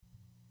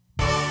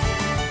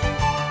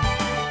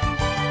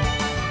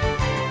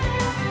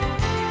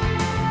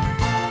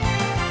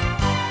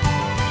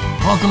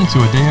Welcome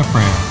to a day of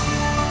prayer.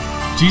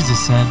 Jesus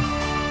said,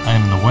 I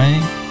am the way,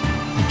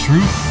 the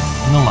truth,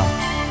 and the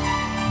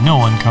life. No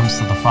one comes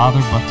to the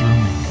Father but through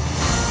me.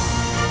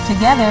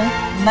 Together,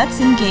 let's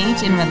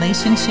engage in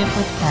relationship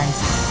with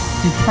Christ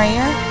through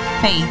prayer,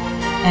 faith,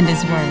 and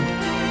His Word.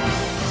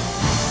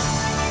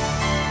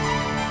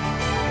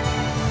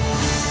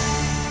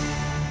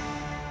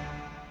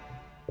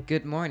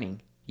 Good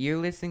morning. You're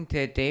listening to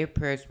a Day of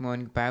Prayer's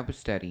morning Bible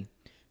study.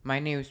 My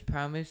name is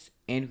Promise,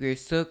 and we're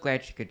so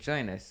glad you could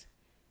join us.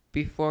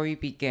 Before we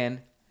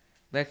begin,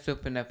 let's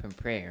open up in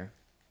prayer.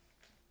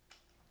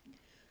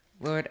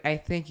 Lord, I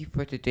thank you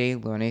for today,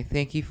 Lord. I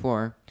thank you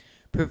for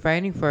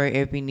providing for our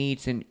every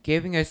needs and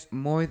giving us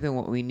more than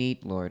what we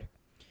need, Lord,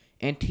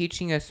 and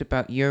teaching us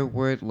about your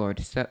word,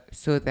 Lord,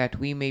 so that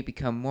we may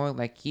become more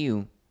like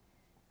you.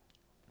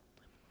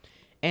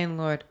 And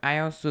Lord, I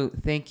also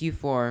thank you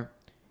for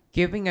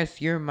giving us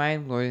your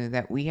mind, Lord, and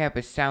that we have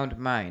a sound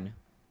mind.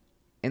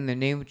 In the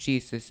name of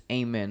Jesus,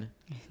 amen.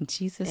 In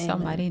Jesus'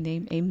 almighty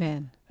name,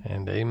 amen.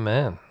 And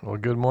amen. Well,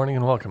 good morning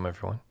and welcome,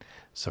 everyone.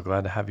 So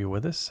glad to have you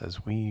with us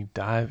as we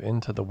dive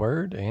into the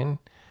Word. And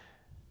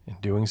in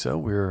doing so,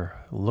 we're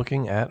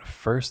looking at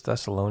 1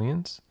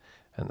 Thessalonians.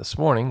 And this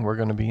morning, we're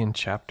going to be in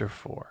chapter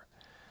 4.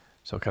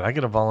 So could I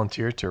get a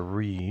volunteer to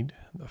read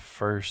the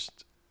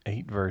first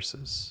 8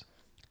 verses?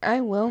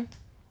 I will.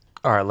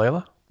 All right,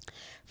 Layla.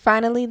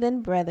 Finally,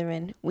 then,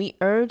 brethren, we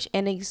urge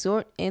and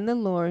exhort in the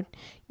Lord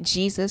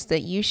Jesus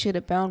that you should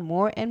abound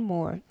more and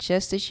more,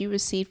 just as you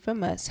received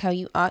from us how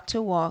you ought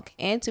to walk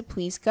and to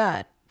please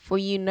God. For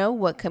you know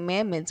what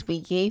commandments we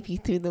gave you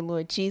through the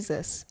Lord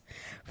Jesus.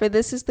 For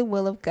this is the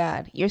will of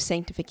God, your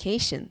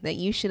sanctification, that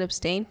you should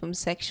abstain from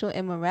sexual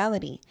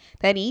immorality,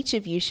 that each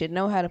of you should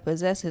know how to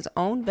possess his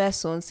own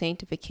vessel in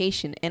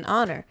sanctification and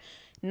honor,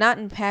 not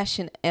in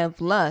passion of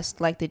lust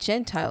like the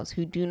Gentiles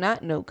who do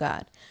not know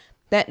God,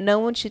 that no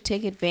one should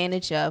take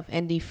advantage of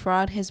and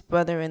defraud his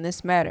brother in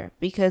this matter,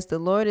 because the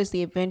Lord is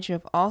the avenger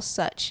of all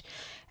such,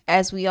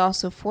 as we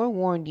also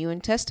forewarned you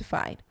and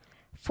testified.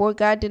 For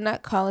God did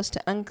not call us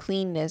to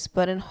uncleanness,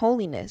 but in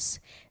holiness.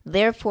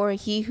 Therefore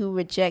he who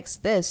rejects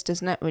this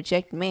does not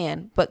reject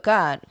man, but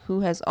God,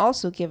 who has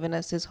also given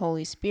us his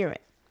Holy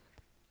Spirit.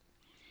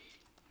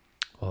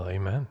 Well,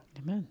 amen.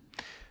 Amen.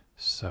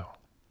 So,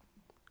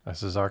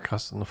 as is our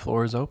custom, the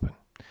floor is open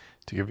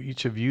to give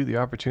each of you the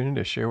opportunity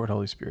to share what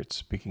Holy Spirit's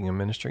speaking and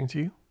ministering to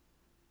you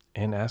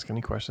and ask any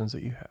questions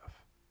that you have.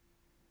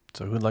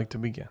 So who'd like to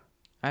begin?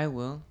 I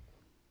will.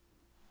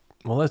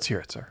 Well, let's hear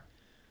it, sir.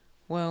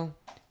 Well,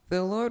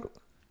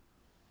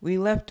 we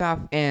left off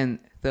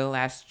in the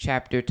last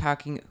chapter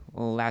talking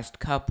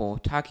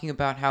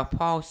about how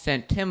Paul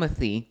sent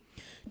Timothy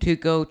to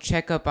go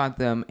check up on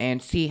them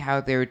and see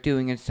how they were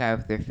doing inside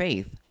of their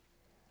faith.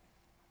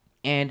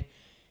 And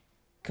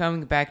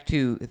coming back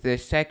to the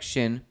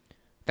section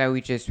that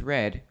we just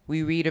read,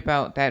 we read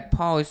about that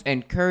Paul is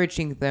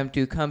encouraging them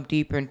to come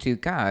deeper into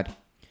God.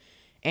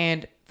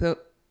 And let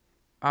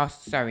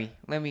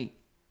me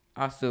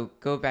also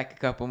go back a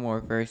couple more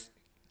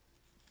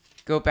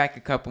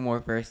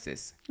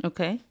verses.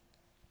 Okay.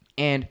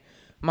 And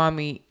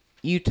Mommy,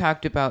 you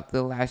talked about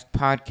the last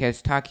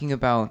podcast talking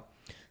about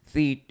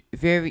the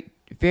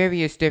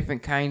various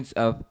different kinds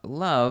of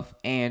love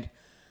and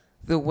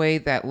the way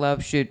that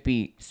love should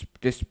be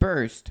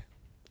dispersed.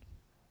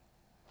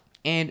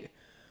 And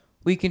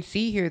we can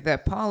see here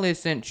that Paul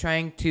isn't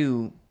trying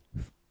to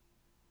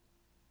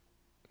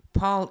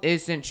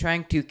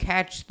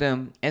catch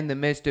them in the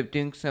midst of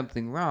doing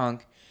something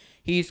wrong.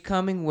 He's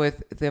coming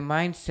with the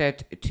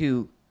mindset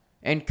to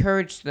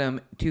encourage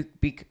them to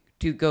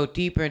go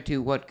deeper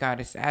into what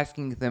God is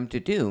asking them to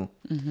do.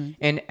 Mm-hmm.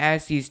 And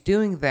as he's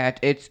doing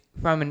that, it's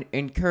from an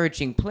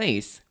encouraging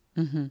place.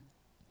 Mm-hmm.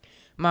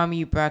 Mommy,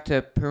 you brought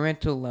up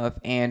parental love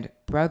and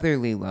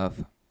brotherly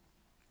love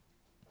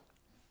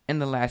in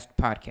the last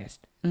podcast,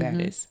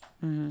 that is.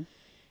 Mm-hmm.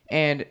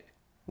 And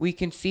we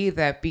can see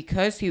that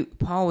because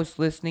Paul was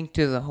listening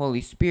to the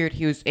Holy Spirit,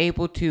 he was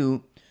able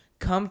to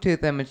come to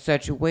them in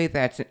such a way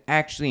that's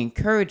actually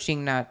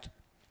encouraging. Not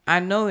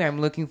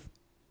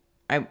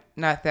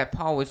that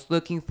Paul was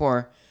looking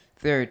for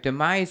their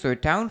demise or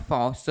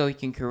downfall so he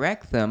can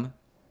correct them,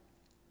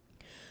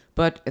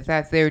 but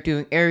that they're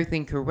doing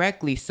everything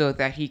correctly so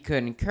that he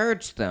could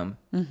encourage them.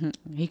 Mm-hmm.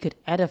 He could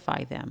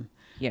edify them.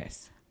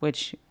 Yes.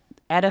 Which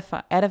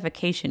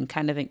edification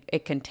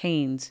it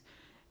contains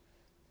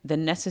the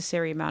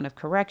necessary amount of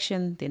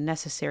correction, the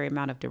necessary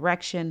amount of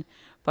direction,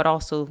 but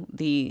also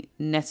the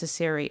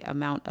necessary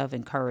amount of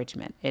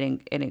encouragement.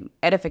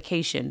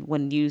 Edification,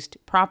 when used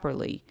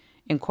properly,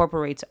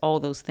 incorporates all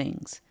those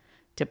things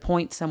to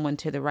point someone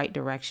to the right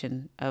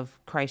direction of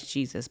Christ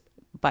Jesus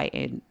by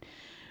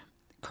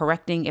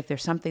correcting if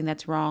there's something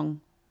that's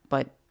wrong,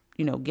 but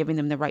giving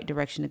them the right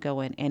direction to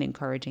go in and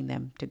encouraging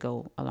them to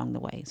go along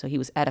the way. So he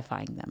was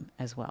edifying them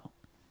as well.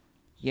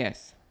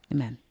 Yes.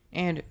 Amen.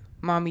 And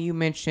Mommy, you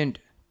mentioned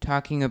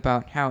talking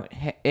about how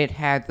it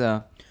had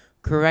the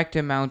correct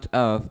amount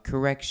of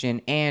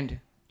correction and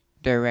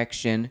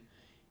direction,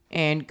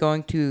 and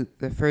going to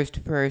the first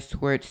verse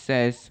where it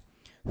says,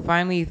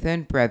 Finally,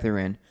 then,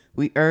 brethren,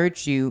 we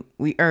urge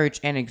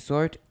and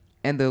exhort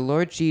in the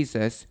Lord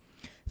Jesus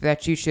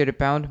that you should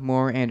abound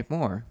more and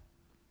more.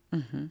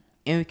 Mm-hmm.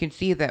 And we can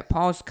see that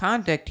Paul's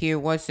conduct here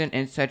wasn't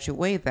in such a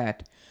way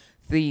that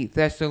the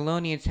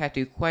Thessalonians had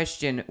to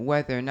question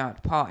whether or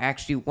not Paul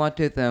actually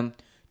wanted them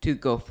to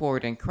go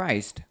forward in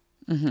Christ.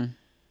 Mm-hmm.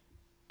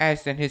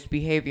 As in his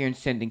behavior in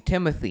sending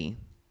Timothy.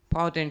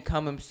 Paul didn't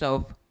come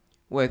himself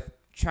with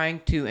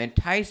trying to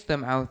entice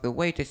them out of the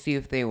way to see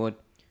if they would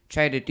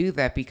try to do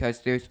that,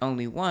 because there's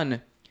only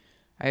one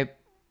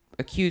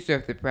accuser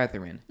of the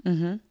brethren,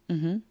 Mm-hmm.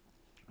 Mm-hmm.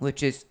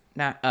 which is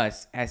not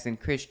us as in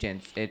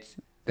Christians, it's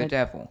the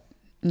devil.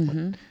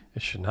 Mm-hmm.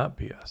 It should not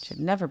be us. Should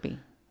never be.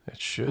 It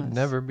should us.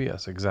 never be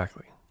us,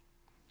 exactly.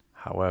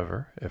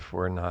 However, if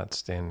we're not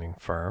standing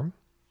firm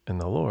in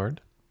the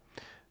Lord,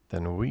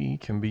 then we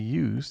can be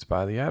used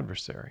by the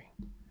adversary.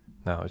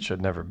 Now, it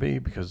should never be,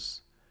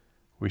 because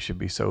we should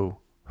be so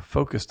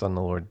focused on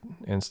the Lord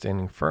and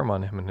standing firm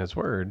on Him and His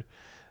Word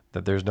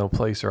that there's no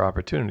place or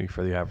opportunity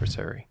for the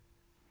adversary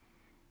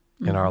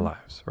in our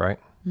lives, right?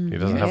 He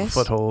doesn't have a Yes.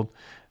 foothold.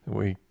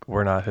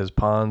 We're not His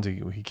pawns.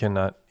 He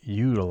cannot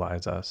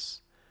utilize us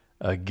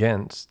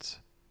against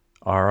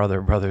our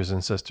other brothers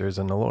and sisters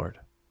in the Lord.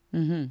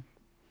 Mm-hmm.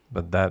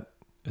 But that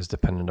is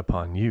dependent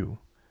upon you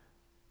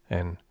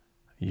and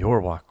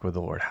your walk with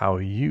the Lord, how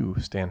you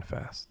stand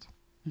fast.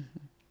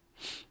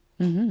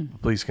 Mm-hmm.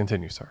 Please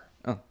continue, sir.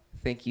 Oh,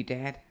 thank you,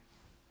 Dad.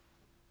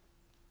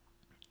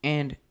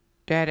 And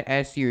Dad,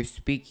 as you're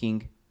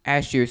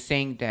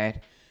saying,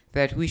 Dad,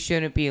 that we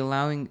shouldn't be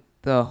allowing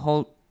the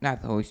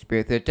Holy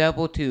Spirit, the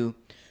devil, to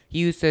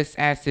use us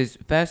as his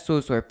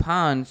vessels or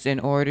pawns in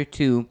order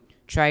to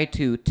try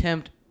to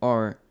tempt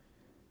or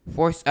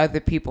force other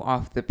people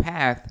off the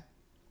path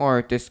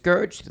or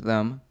discourage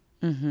them.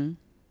 Mm-hmm.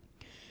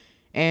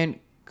 And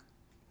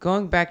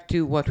going back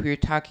to what we were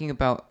talking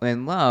about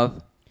in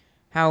love,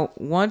 how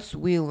once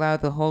we allow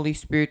the Holy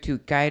Spirit to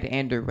guide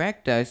and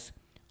direct us,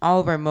 all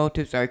of our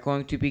motives are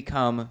going to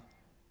become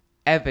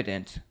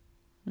evident.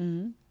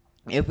 Mm-hmm.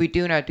 If we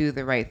do not do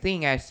the right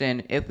thing, as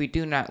in, if we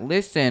do not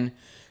listen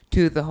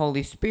to the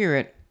Holy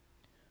Spirit,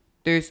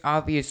 there's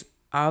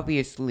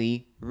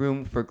obviously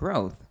room for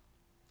growth.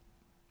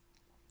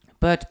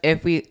 But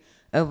if we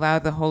allow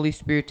the Holy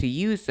Spirit to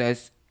use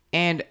us,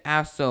 and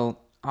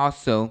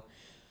also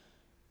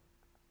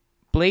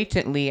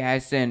blatantly,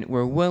 as in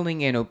we're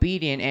willing and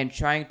obedient and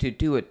trying to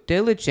do it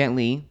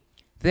diligently,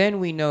 then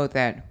we know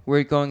that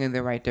we're going in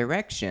the right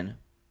direction.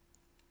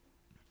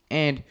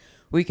 And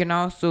we can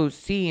also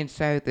see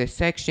inside the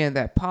section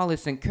that Paul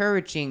is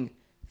encouraging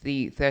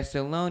the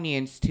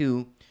Thessalonians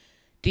to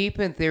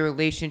deepen their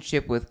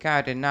relationship with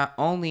God, and not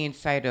only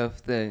inside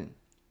of the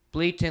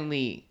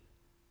blatantly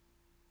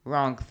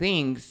wrong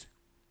things,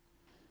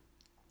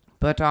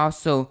 but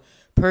also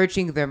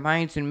purging their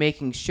minds and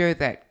making sure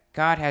that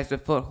God has a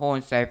foothold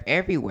inside of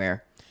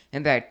everywhere,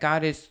 and that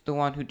God is the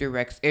one who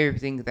directs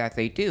everything that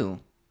they do.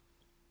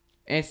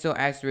 And so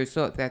as a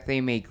result, that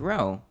they may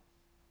grow.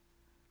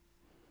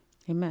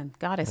 Amen.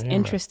 God is Amen.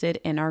 interested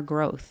in our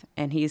growth,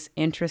 and He's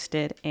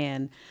interested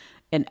in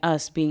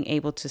us being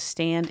able to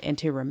stand and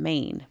to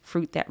remain,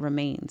 fruit that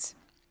remains,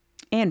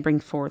 and bring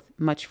forth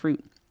much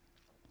fruit.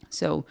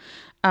 So,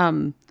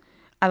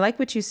 I like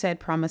what you said,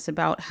 Promise,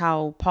 about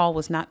how Paul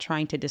was not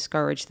trying to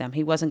discourage them.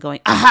 He wasn't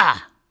going,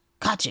 aha,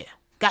 gotcha.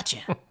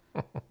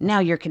 Now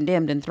you're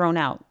condemned and thrown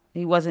out.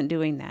 He wasn't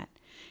doing that.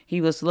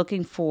 He was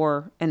looking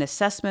for an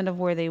assessment of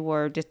where they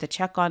were, just to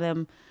check on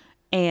them,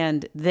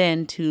 and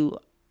then to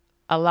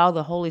allow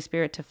the Holy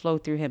Spirit to flow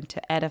through him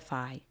to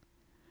edify,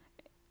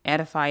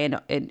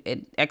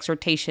 and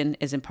exhortation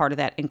is in part of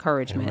that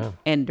encouragement. Amen.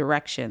 And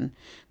direction.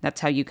 That's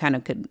how you kind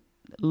of could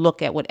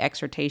look at what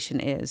exhortation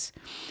is.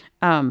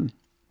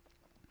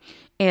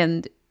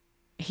 And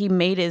he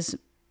made his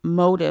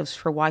motives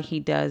for why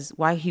he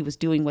was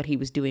doing what he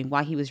was doing,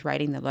 why he was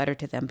writing the letter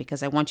to them,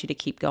 because I want you to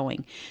keep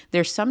going.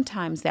 There's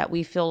sometimes that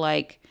we feel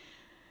like,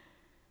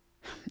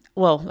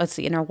 well, let's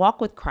see, in our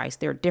walk with Christ,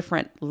 there are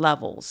different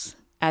levels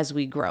as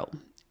we grow.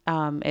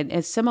 And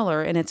it's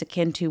similar, and it's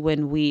akin to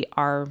when we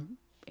are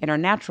in our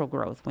natural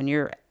growth. When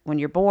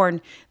you're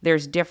born,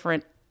 there's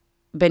different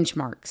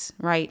benchmarks,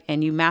 right?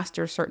 And you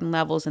master certain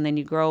levels, and then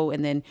you grow,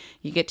 and then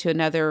you get to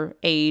another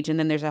age, and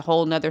then there's a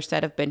whole nother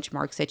set of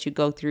benchmarks that you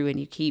go through, and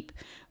you keep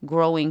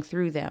growing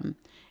through them,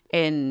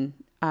 and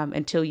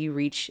until you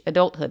reach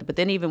adulthood. But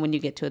then even when you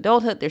get to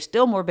adulthood, there's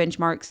still more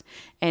benchmarks,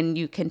 and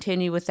you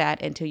continue with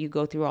that until you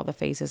go through all the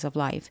phases of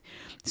life.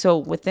 So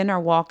within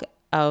our walk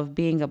of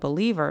being a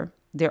believer,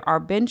 there are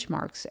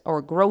benchmarks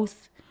or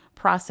growth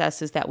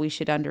processes that we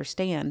should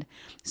understand.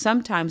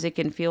 Sometimes it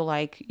can feel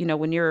like,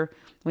 when you're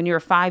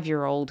a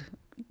 5-year-old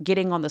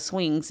getting on the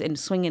swings and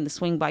swinging the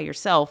swing by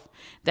yourself,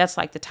 that's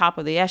like the top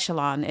of the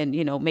echelon. And,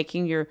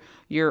 making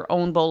your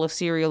own bowl of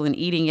cereal and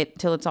eating it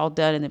till it's all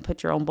done, and then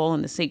put your own bowl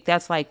in the sink.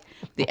 That's like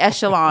the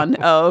echelon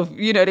of,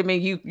 you know what I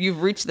mean?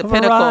 You've reached the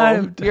pinnacle.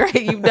 Arrived.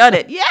 You've done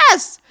it.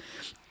 Yes.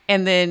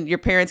 And then your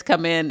parents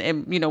come in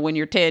and, when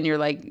you're 10, you're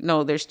like,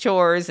 no, there's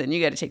chores and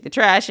you got to take the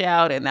trash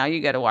out and now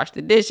you got to wash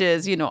the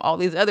dishes, all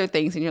these other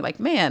things. And you're like,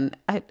 man,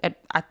 I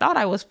thought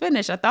I was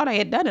finished. I thought I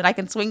had done it. I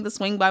can swing the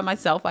swing by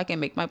myself. I can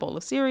make my bowl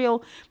of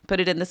cereal, put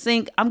it in the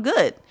sink. I'm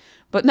good.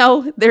 But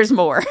no, there's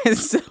more.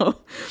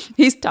 So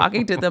he's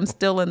talking to them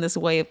still in this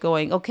way of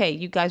going, okay,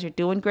 you guys are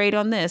doing great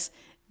on this.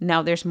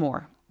 Now there's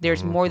more.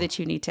 There's more that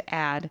you need to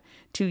add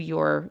to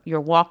your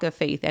walk of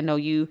faith. I know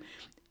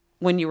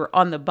when you were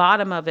on the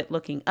bottom of it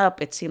looking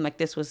up, it seemed like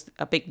this was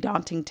a big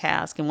daunting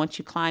task. And once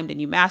you climbed and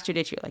you mastered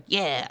it, you're like,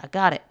 yeah, I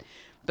got it.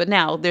 But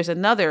now there's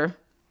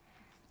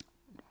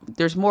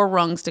more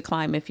rungs to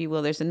climb, if you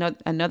will. There's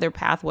another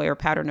pathway or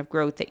pattern of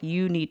growth that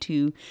you need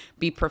to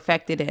be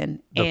perfected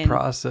in. The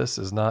process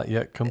is not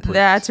yet complete.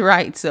 That's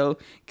right. So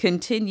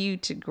continue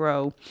to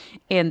grow.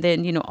 And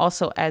then,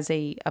 also as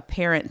a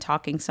parent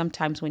talking,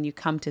 sometimes when you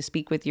come to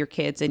speak with your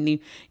kids and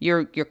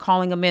you're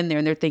calling them in there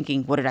and they're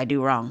thinking, what did I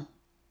do wrong?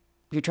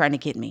 You're trying to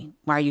kid me.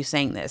 Why are you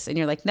saying this? And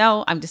you're like,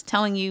 no, I'm just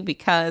telling you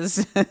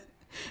because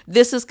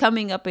this is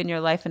coming up in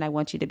your life and I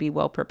want you to be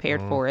well prepared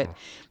for it.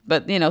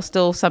 But,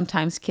 still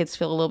sometimes kids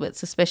feel a little bit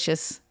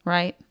suspicious,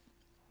 right?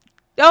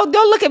 Oh,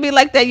 don't look at me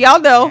like that.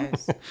 Y'all know.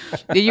 Yes.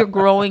 You're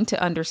growing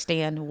to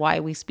understand why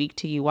we speak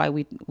to you, why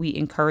we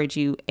encourage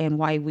you, and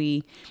why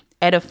we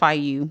edify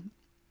you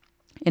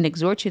and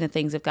exhort you in the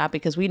things of God,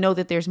 because we know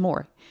that there's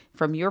more.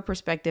 From your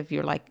perspective,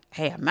 you're like,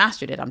 hey, I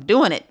mastered it. I'm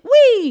doing it.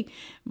 Whee!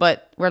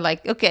 But we're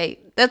like, okay,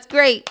 that's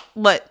great,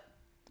 but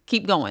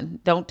keep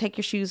going. Don't take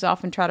your shoes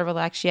off and try to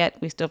relax yet.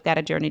 We still got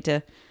a journey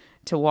to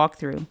walk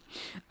through.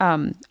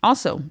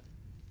 Also,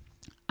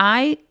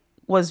 I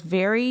was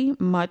very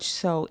much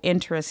so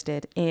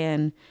interested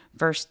in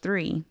verse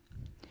 3.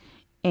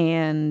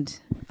 And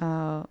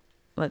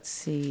let's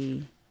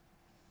see.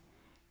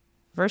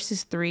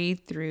 Verses 3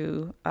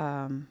 through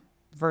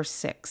verse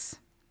 6.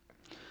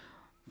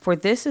 For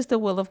this is the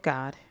will of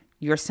God,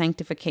 your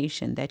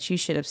sanctification, that you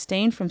should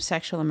abstain from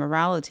sexual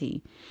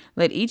immorality.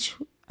 That each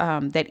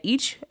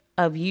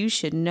of you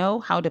should know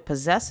how to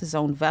possess his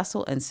own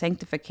vessel in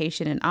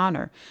sanctification and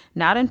honor,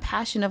 not in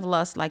passion of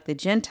lust like the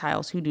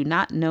Gentiles who do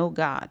not know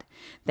God,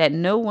 that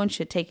no one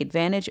should take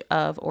advantage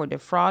of or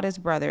defraud his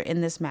brother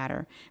in this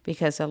matter,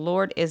 because the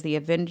Lord is the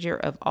avenger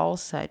of all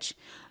such,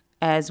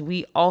 as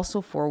we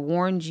also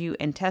forewarned you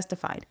and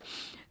testified.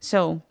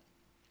 So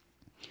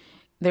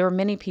there are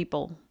many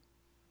people,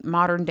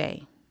 modern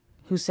day,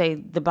 who say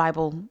the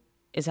Bible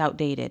is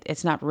outdated.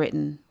 It's not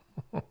written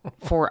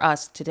for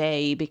us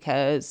today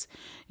because,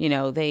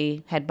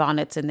 they had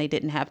bonnets and they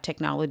didn't have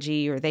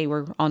technology, or they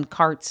were on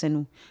carts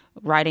and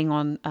riding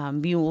on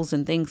mules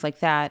and things like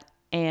that.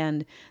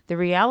 And the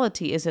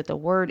reality is that the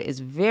word is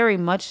very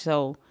much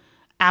so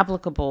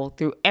applicable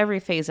through every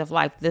phase of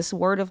life. This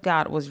word of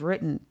God was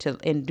written to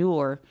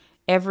endure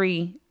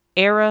every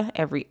era,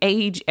 every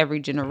age,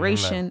 every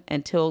generation, Amen.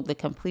 until the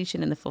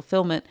completion and the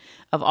fulfillment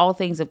of all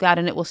things of God.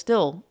 And it will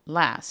still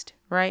last,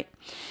 right?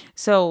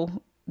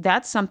 So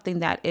that's something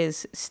that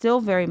is still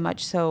very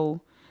much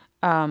so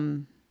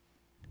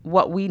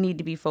what we need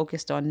to be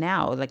focused on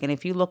now. Like, and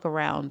if you look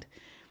around,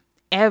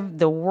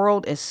 the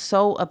world is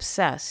so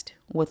obsessed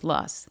with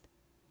lust,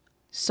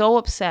 so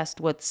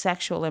obsessed with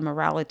sexual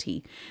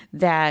immorality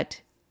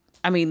that,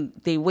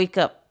 they wake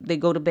up, they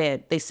go to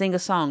bed, they sing a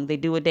song, they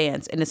do a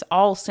dance, and it's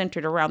all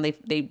centered around,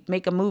 they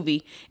make a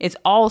movie. It's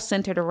all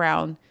centered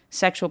around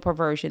sexual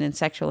perversion and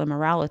sexual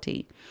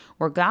immorality,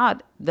 where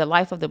God, the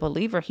life of the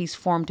believer, he's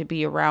formed to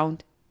be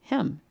around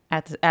him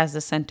as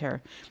the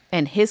center.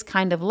 And his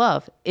kind of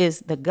love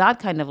is the God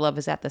kind of love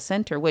is at the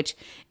center, which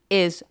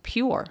is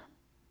pure.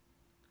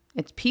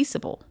 It's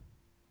peaceable.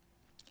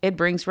 It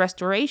brings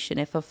restoration.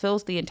 It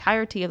fulfills the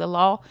entirety of the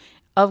law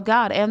of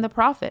God and the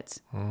prophets.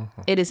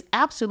 Mm-hmm. It is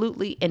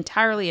absolutely,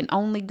 entirely, and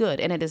only good.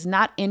 And it is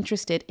not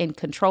interested in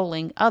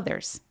controlling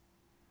others.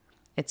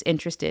 It's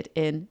interested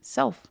in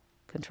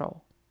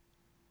self-control.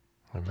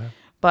 Amen.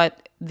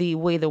 But the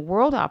way the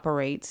world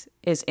operates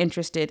is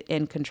interested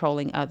in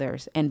controlling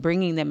others and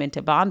bringing them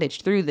into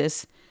bondage through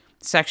this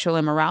sexual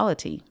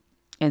immorality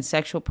and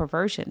sexual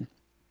perversion.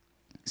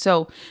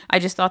 So I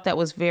just thought that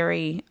was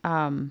very,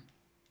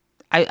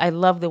 I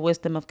love the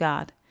wisdom of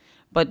God,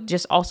 but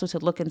just also to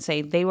look and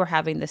say they were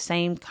having the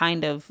same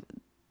kind of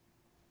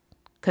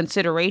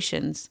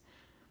considerations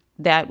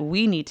that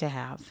we need to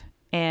have.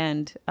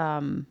 And,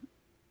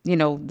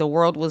 the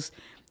world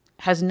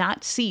has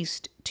not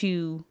ceased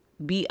to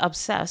be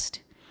obsessed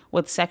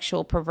with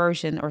sexual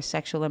perversion or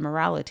sexual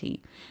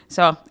immorality.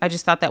 So I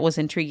just thought that was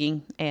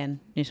intriguing, and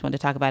I just wanted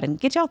to talk about it and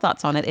get y'all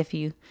thoughts on it if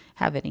you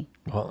have any.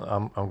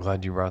 Well, I'm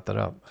glad you brought that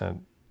up,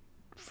 and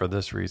for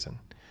this reason,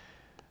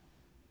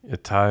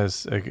 it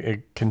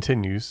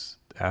continues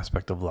the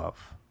aspect of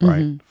love,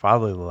 right? Mm-hmm.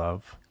 Fatherly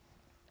love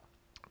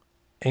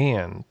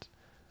and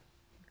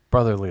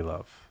brotherly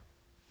love,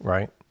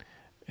 right?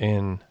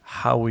 And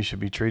how we should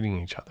be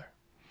treating each other.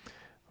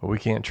 But we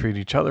can't treat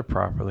each other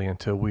properly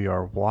until we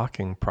are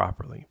walking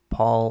properly.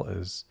 Paul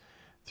is,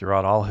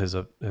 throughout all his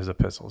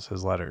epistles,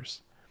 his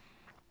letters,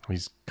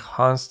 he's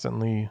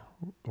constantly,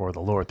 or the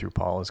Lord through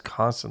Paul, is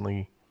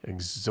constantly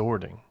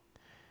exhorting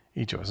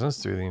each of us, and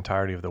it's through the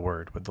entirety of the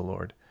word with the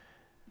Lord,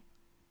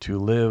 to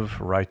live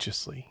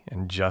righteously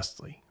and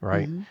justly,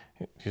 right?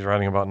 He's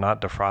writing about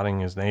not defrauding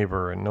his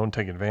neighbor and don't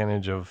take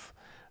advantage of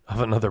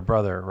another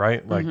brother,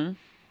 right? Like,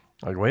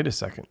 wait a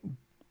second.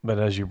 But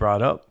as you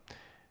brought up,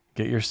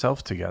 get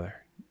yourself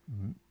together.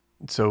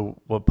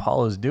 So what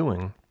Paul is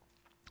doing,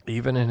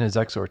 even in his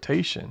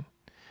exhortation,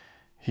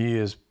 he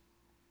is,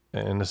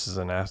 and this is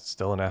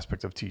still an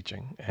aspect of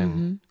teaching,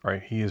 and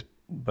right,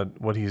 but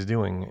what he's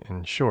doing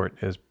in short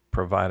is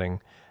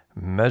providing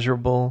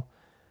measurable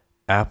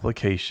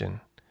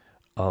application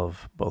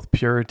of both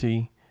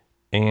purity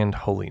and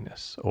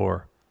holiness,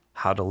 or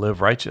how to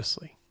live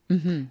righteously,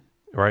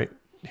 right?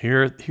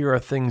 Here are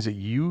things that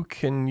you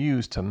can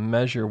use to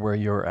measure where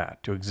you're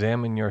at, to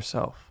examine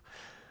yourself.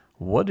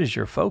 What is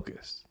your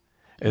focus?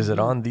 Is it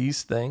on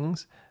these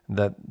things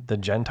that the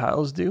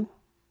Gentiles do?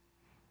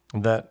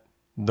 That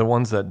the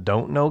ones that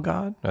don't know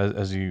God,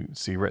 as you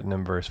see written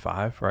in verse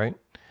 5, right?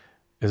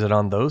 Is it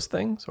on those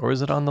things, or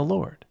is it on the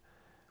Lord?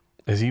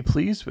 Is he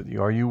pleased with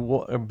you? Are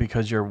you,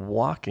 because you're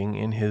walking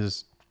in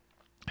his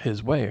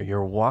way,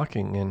 you're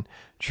walking in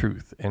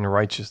truth and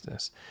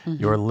righteousness.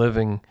 You're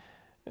living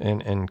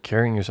and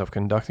carrying yourself,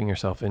 conducting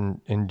yourself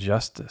in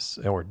justice,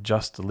 or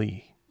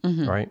justly,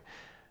 right?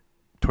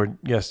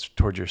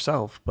 Towards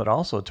yourself, but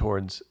also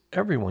towards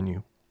everyone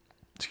you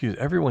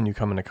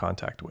come into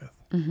contact with.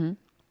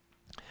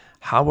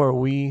 How are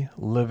we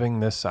living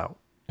this out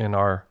in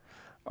our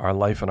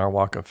life and our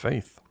walk of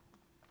faith?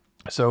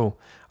 So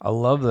I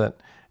love that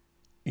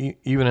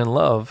even in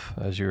love,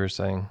 as you were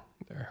saying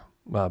there,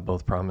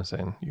 both Promise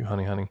and you,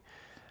 honey,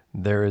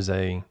 there is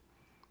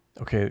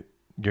okay,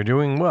 you're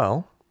doing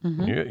well.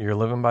 You're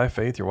living by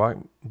faith. You're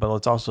walking, but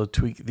let's also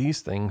tweak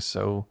these things.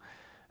 So,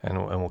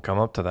 and we'll come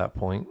up to that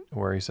point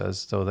where he says,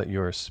 so that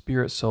your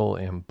spirit, soul,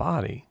 and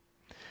body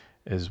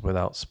is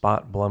without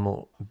spot,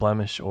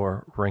 blemish,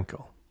 or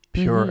wrinkle,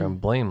 pure and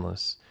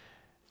blameless,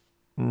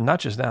 not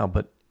just now,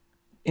 but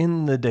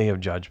in the day of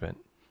judgment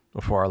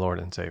before our Lord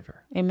and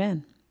Savior.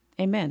 Amen.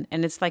 Amen.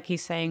 And it's like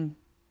he's saying,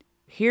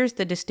 here's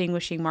the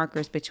distinguishing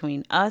markers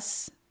between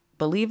us,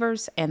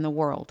 believers, and the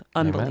world,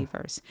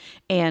 unbelievers.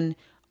 Amen. And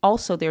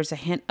also there's a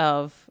hint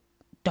of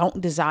don't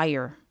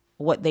desire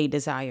what they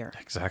desire.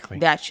 Exactly.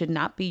 That should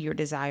not be your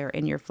desire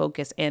and your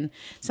focus. And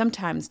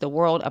sometimes the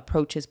world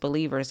approaches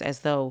believers as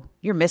though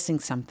you're missing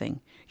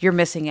something. You're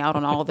missing out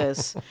on all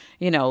this,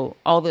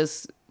 all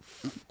this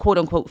quote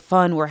unquote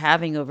fun we're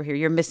having over here.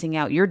 You're missing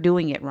out. You're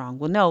doing it wrong.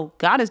 Well, no,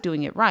 God is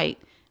doing it right.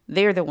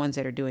 They're the ones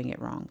that are doing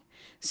it wrong.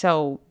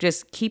 So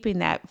just keeping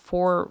that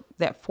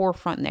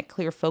forefront and that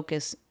clear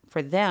focus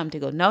for them to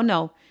go,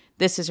 no,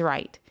 this is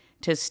right.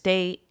 To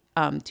stay,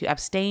 to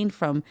abstain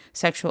from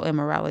sexual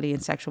immorality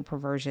and sexual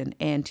perversion,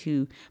 and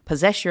to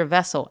possess your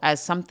vessel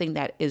as something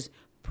that is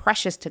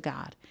precious to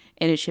God,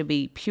 and it should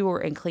be pure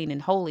and clean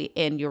and holy.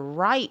 And you're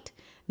right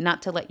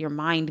not to let your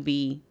mind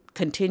be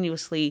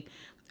continuously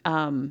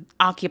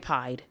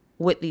occupied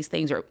with these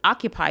things, or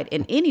occupied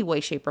in any way,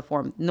 shape, or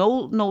form.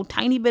 No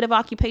tiny bit of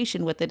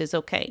occupation with it is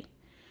okay,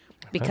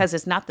 because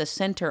it's not the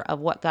center of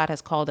what God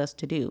has called us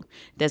to do.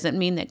 Doesn't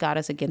mean that God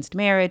is against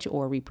marriage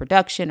or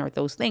reproduction or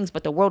those things,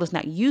 but the world is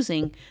not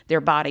using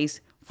their bodies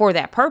for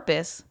that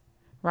purpose,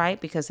 right?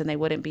 Because then they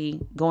wouldn't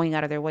be going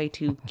out of their way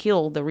to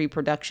kill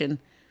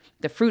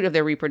the fruit of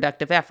their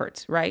reproductive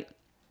efforts, right?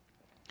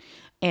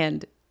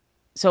 And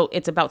so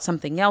it's about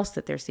something else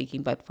that they're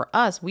seeking. But for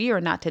us, we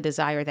are not to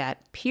desire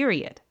that,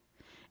 period.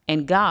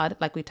 And God,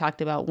 like we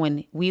talked about,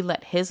 when we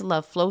let his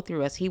love flow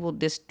through us, he will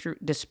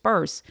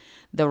disperse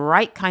the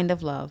right kind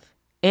of love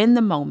in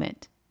the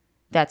moment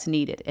that's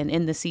needed and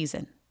in the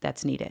season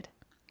that's needed.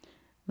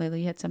 Layla,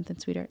 you had something,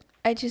 sweetheart?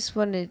 I just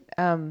wanted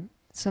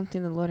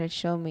something the Lord had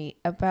shown me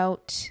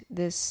about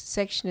this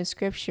section of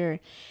scripture,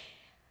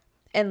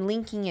 and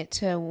linking it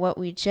to what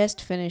we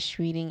just finished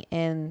reading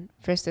in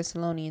 1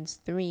 Thessalonians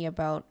 3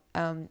 about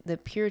the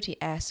purity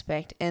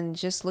aspect, and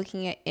just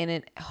looking at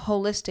it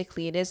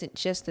holistically. It isn't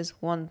just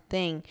this one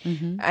thing.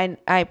 And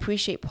I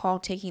appreciate Paul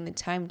taking the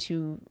time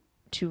to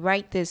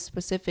write this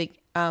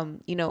specific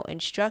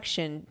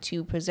instruction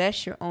to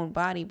possess your own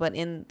body, but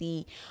in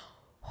the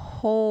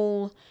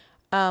whole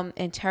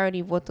entirety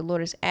of what the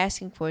Lord is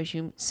asking for, as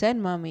you said,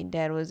 Mommy and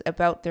Dad, was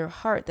about their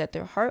heart, that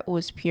their heart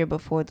was pure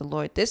before the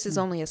Lord. This is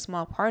only a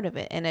small part of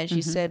it. And as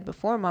you said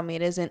before, Mommy,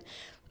 it isn't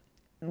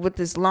with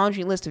this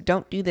laundry list of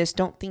don't do this,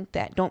 don't think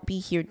that, don't be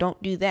here,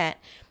 don't do that.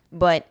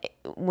 But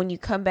when you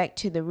come back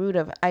to the root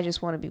of, I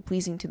just want to be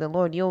pleasing to the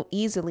Lord, you'll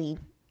easily,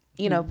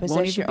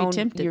 possess your own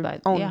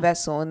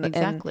vessel. And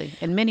exactly.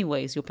 In many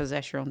ways, you'll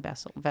possess your own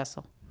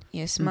vessel.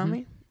 Yes,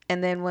 Mommy.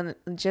 And then when,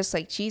 just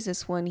like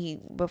Jesus,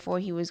 before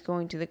he was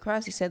going to the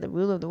cross, he said, the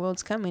ruler of the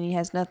world's coming. He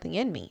has nothing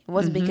in me. It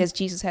wasn't because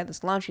Jesus had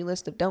this laundry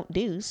list of don't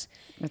do's.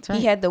 That's right.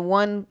 He had the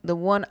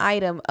one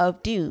item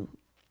of do.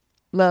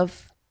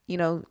 Love,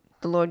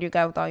 the Lord your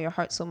God with all your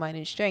heart, soul, mind,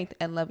 and strength,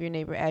 and love your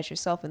neighbor as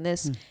yourself. And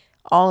this,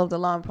 all of the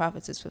law and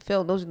prophets is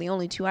fulfilled. Those are the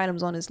only two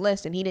items on his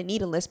list. And he didn't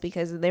need a list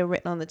because they were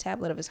written on the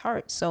tablet of his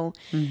heart. So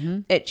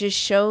it just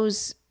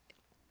shows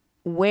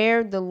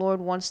where the Lord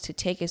wants to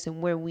take us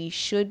and where we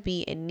should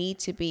be and need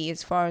to be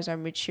as far as our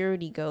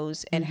maturity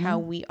goes and how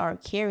we are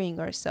carrying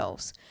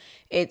ourselves.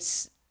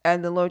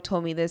 And the Lord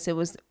told me this. It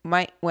was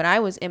when I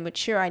was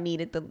immature, I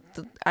needed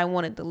I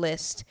wanted the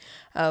list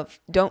of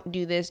don't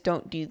do this,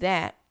 don't do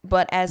that.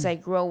 But as I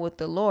grow with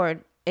the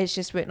Lord, it's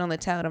just written on the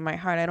tablet of my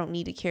heart. I don't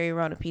need to carry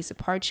around a piece of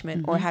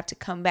parchment or have to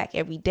come back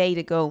every day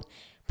to go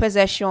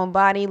possess your own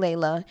body,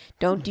 Layla.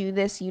 Don't do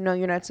this.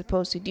 You're not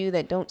supposed to do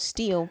that. Don't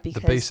steal,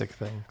 because the basic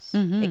things.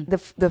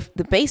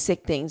 The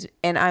basic things,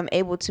 and I'm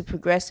able to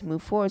progress and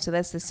move forward. So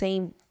that's the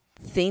same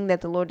thing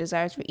that the Lord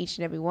desires for each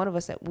and every one of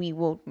us, that we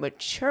will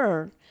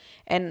mature,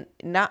 and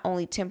not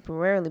only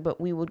temporarily,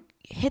 but we will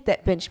hit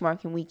that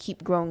benchmark and we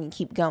keep growing and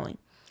keep going.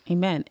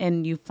 Amen.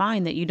 And you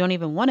find that you don't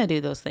even want to do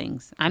those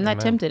things. I'm not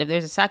tempted. If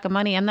there's a sack of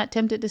money, I'm not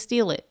tempted to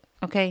steal it.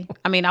 Okay.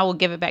 I mean, I will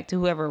give it back to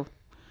whoever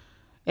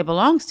it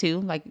belongs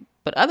to,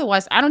 but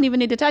otherwise I don't even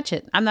need to touch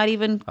it. I'm not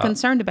even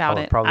concerned about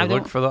it. Probably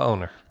look for the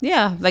owner.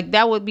 Yeah.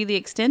 That would be the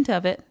extent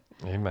of it.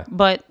 Amen.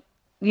 But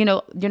you're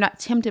not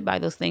tempted by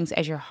those things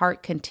as your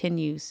heart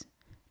continues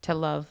to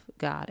love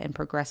God and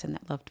progress in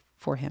that love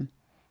for him.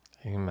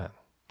 Amen.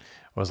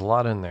 There's a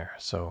lot in there.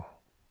 So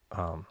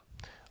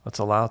let's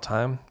allow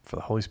time for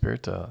the Holy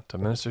Spirit to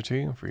minister to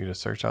you and for you to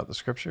search out the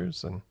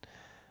scriptures. And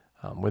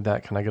with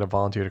that, can I get a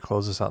volunteer to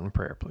close us out in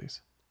prayer,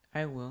 please?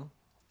 I will.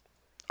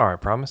 All right,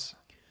 promise.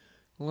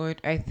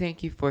 Lord, I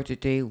thank you for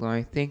today, Lord.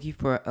 I thank you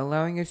for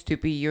allowing us to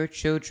be your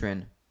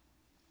children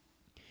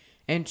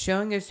and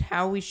showing us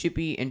how we should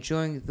be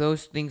enjoying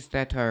those things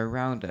that are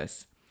around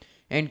us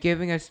and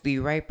giving us the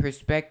right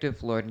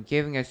perspective, Lord, and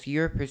giving us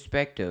your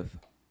perspective.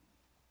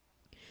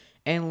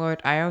 And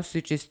Lord, I also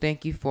just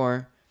thank you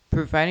for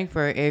providing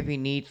for our every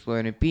needs,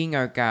 Lord, and being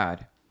our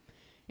God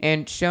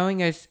and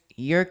showing us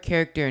your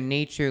character and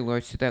nature,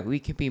 Lord, so that we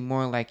can be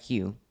more like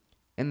you.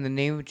 In the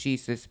name of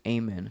Jesus,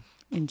 amen.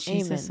 In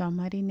Jesus'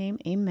 almighty name,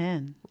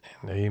 amen.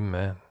 And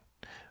amen.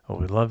 Well,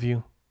 we love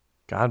you.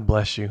 God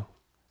bless you.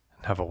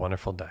 And have a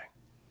wonderful day.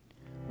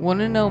 Want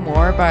to know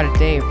more about a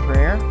day of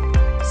prayer?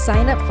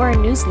 Sign up for our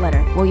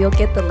newsletter where you'll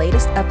get the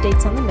latest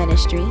updates on the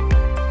ministry,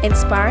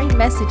 inspiring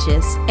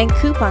messages, and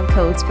coupon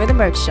codes for the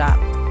merch shop.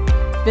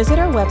 Visit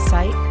our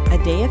website,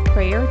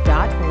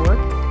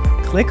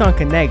 adayofprayer.org. Click on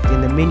Connect in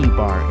the menu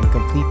bar and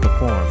complete the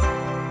form.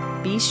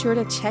 Be sure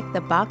to check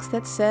the box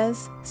that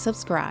says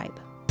subscribe.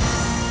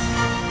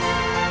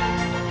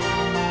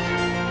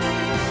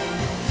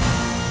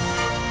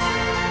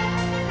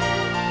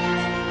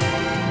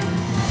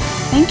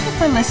 Thank you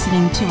for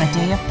listening to A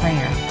Day of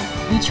Prayer.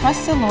 We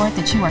trust the Lord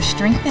that you are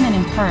strengthened and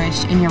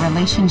encouraged in your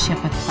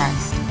relationship with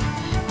Christ.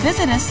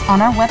 Visit us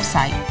on our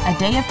website,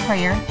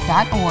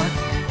 adayofprayer.org,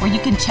 where you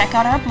can check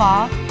out our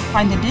blog,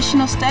 find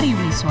additional study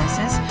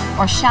resources,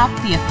 or shop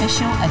the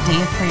official A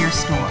Day of Prayer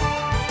store.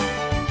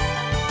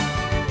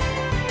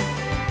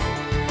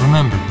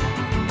 Remember,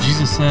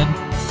 Jesus said,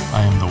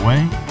 I am the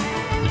way,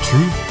 the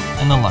truth,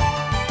 and the life.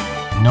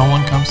 No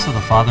one comes to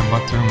the Father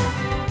but through me.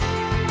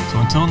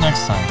 So until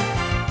next time,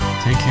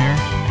 take care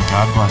and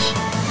God bless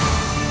you.